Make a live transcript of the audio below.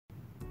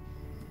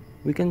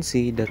We can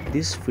see that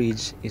this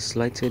fridge is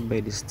lighted by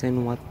this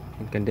 10-watt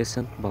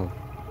incandescent bulb.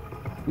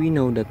 We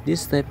know that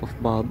this type of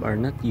bulb are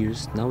not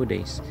used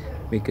nowadays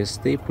because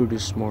they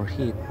produce more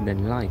heat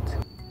than light.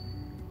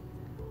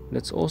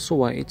 That's also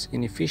why it's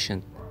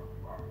inefficient.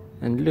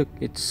 And look,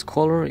 its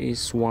color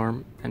is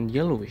warm and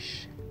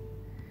yellowish.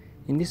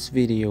 In this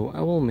video,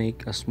 I will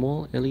make a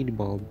small LED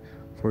bulb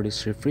for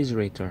this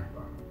refrigerator.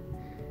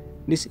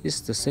 This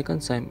is the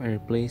second time I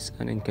replace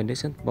an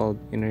incandescent bulb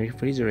in a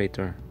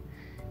refrigerator.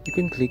 You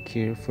can click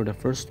here for the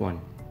first one.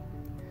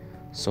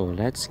 So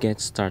let's get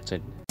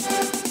started.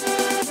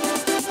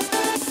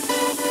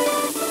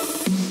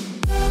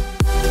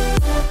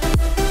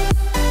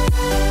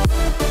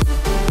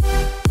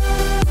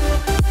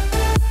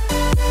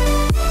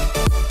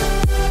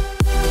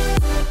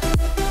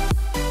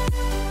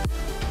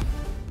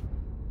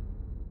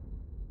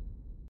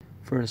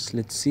 First,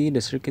 let's see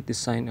the circuit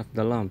design of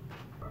the lamp.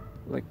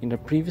 Like in the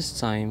previous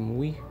time,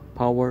 we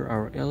power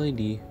our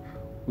LED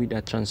with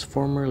a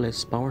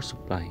transformer-less power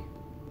supply.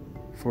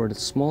 For the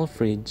small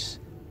fridge,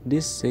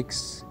 these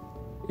 6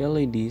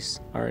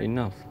 LEDs are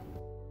enough.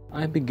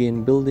 I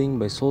begin building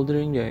by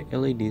soldering the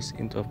LEDs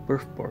into a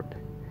perf board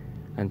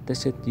and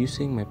test it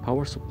using my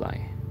power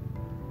supply.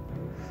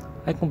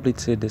 I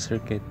completed the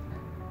circuit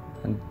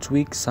and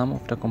tweak some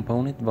of the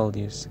component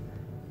values,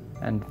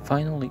 and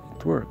finally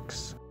it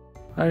works.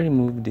 I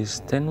removed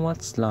this 10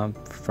 watts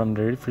lamp from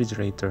the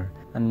refrigerator,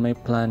 and my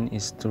plan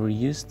is to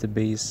reuse the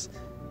base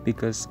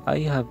because I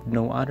have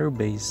no other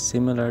base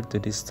similar to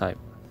this type.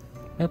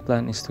 My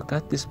plan is to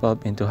cut this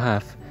bulb into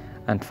half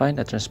and find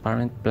a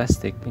transparent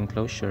plastic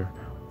enclosure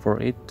for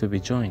it to be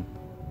joined.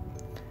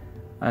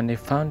 And I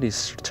found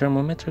this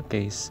thermometer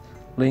case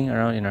laying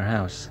around in our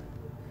house.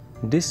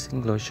 This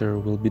enclosure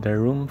will be the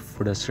room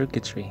for the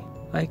circuitry.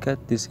 I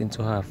cut this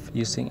into half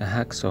using a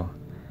hacksaw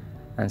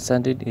and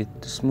sanded it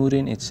to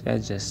smoothen its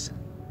edges.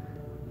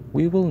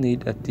 We will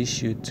need a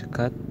tissue to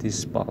cut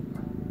this bulb.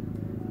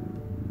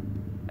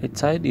 I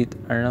tied it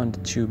around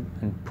the tube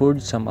and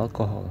poured some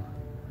alcohol.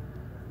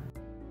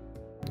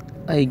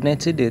 I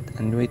ignited it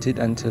and waited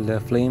until the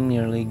flame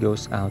nearly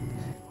goes out.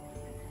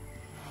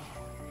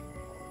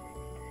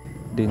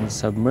 Then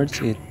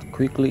submerged it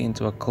quickly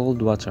into a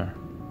cold water.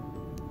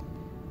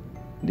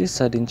 This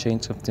sudden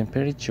change of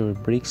temperature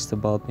breaks the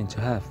bulb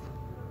into half.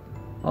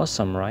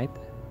 Awesome, right?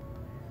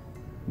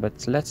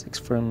 But let's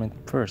experiment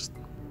first.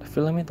 The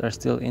filaments are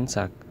still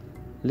intact.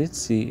 Let's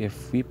see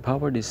if we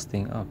power this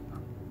thing up.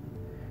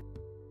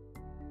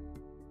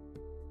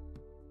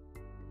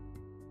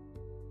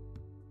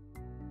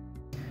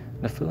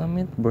 The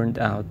filament burned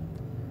out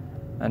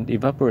and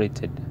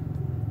evaporated.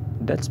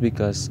 That's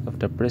because of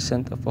the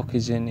presence of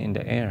oxygen in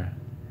the air,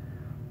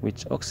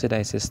 which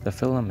oxidizes the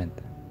filament.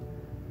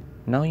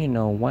 Now you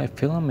know why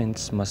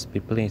filaments must be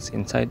placed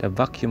inside a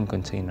vacuum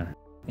container.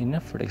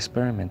 Enough for the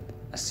experiment.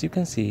 As you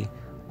can see,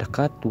 the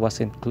cut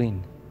wasn't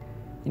clean.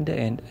 In the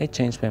end, I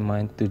changed my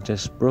mind to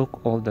just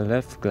broke all the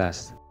left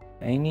glass.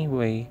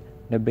 Anyway,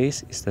 the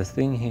base is the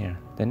thing here.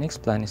 The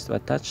next plan is to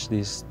attach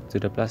this to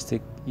the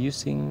plastic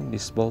using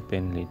this ball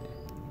pen lid.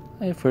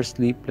 I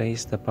firstly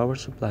placed the power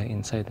supply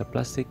inside the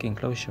plastic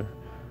enclosure,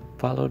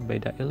 followed by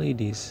the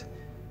LEDs,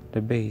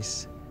 the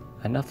base,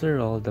 and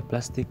after all the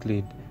plastic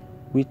lid,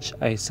 which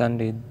I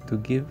sanded to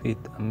give it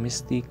a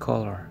misty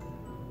color.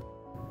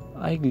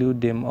 I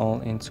glued them all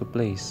into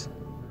place.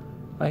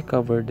 I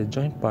covered the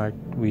joint part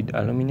with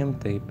aluminum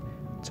tape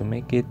to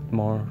make it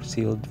more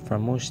sealed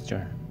from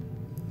moisture.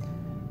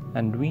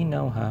 And we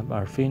now have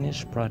our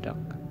finished product.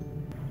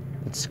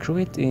 Let's screw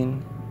it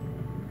in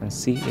and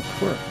see it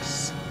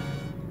works.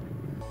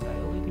 The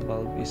LED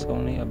bulb is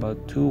only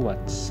about 2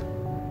 watts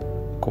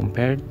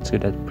compared to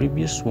that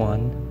previous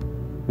one,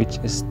 which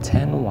is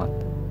 10 watt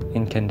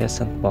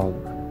incandescent bulb.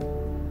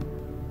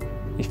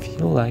 If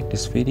you like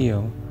this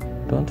video,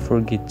 don't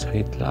forget to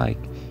hit like,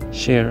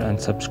 share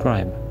and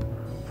subscribe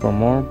for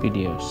more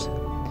videos.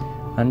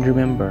 And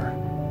remember,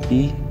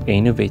 be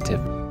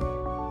innovative.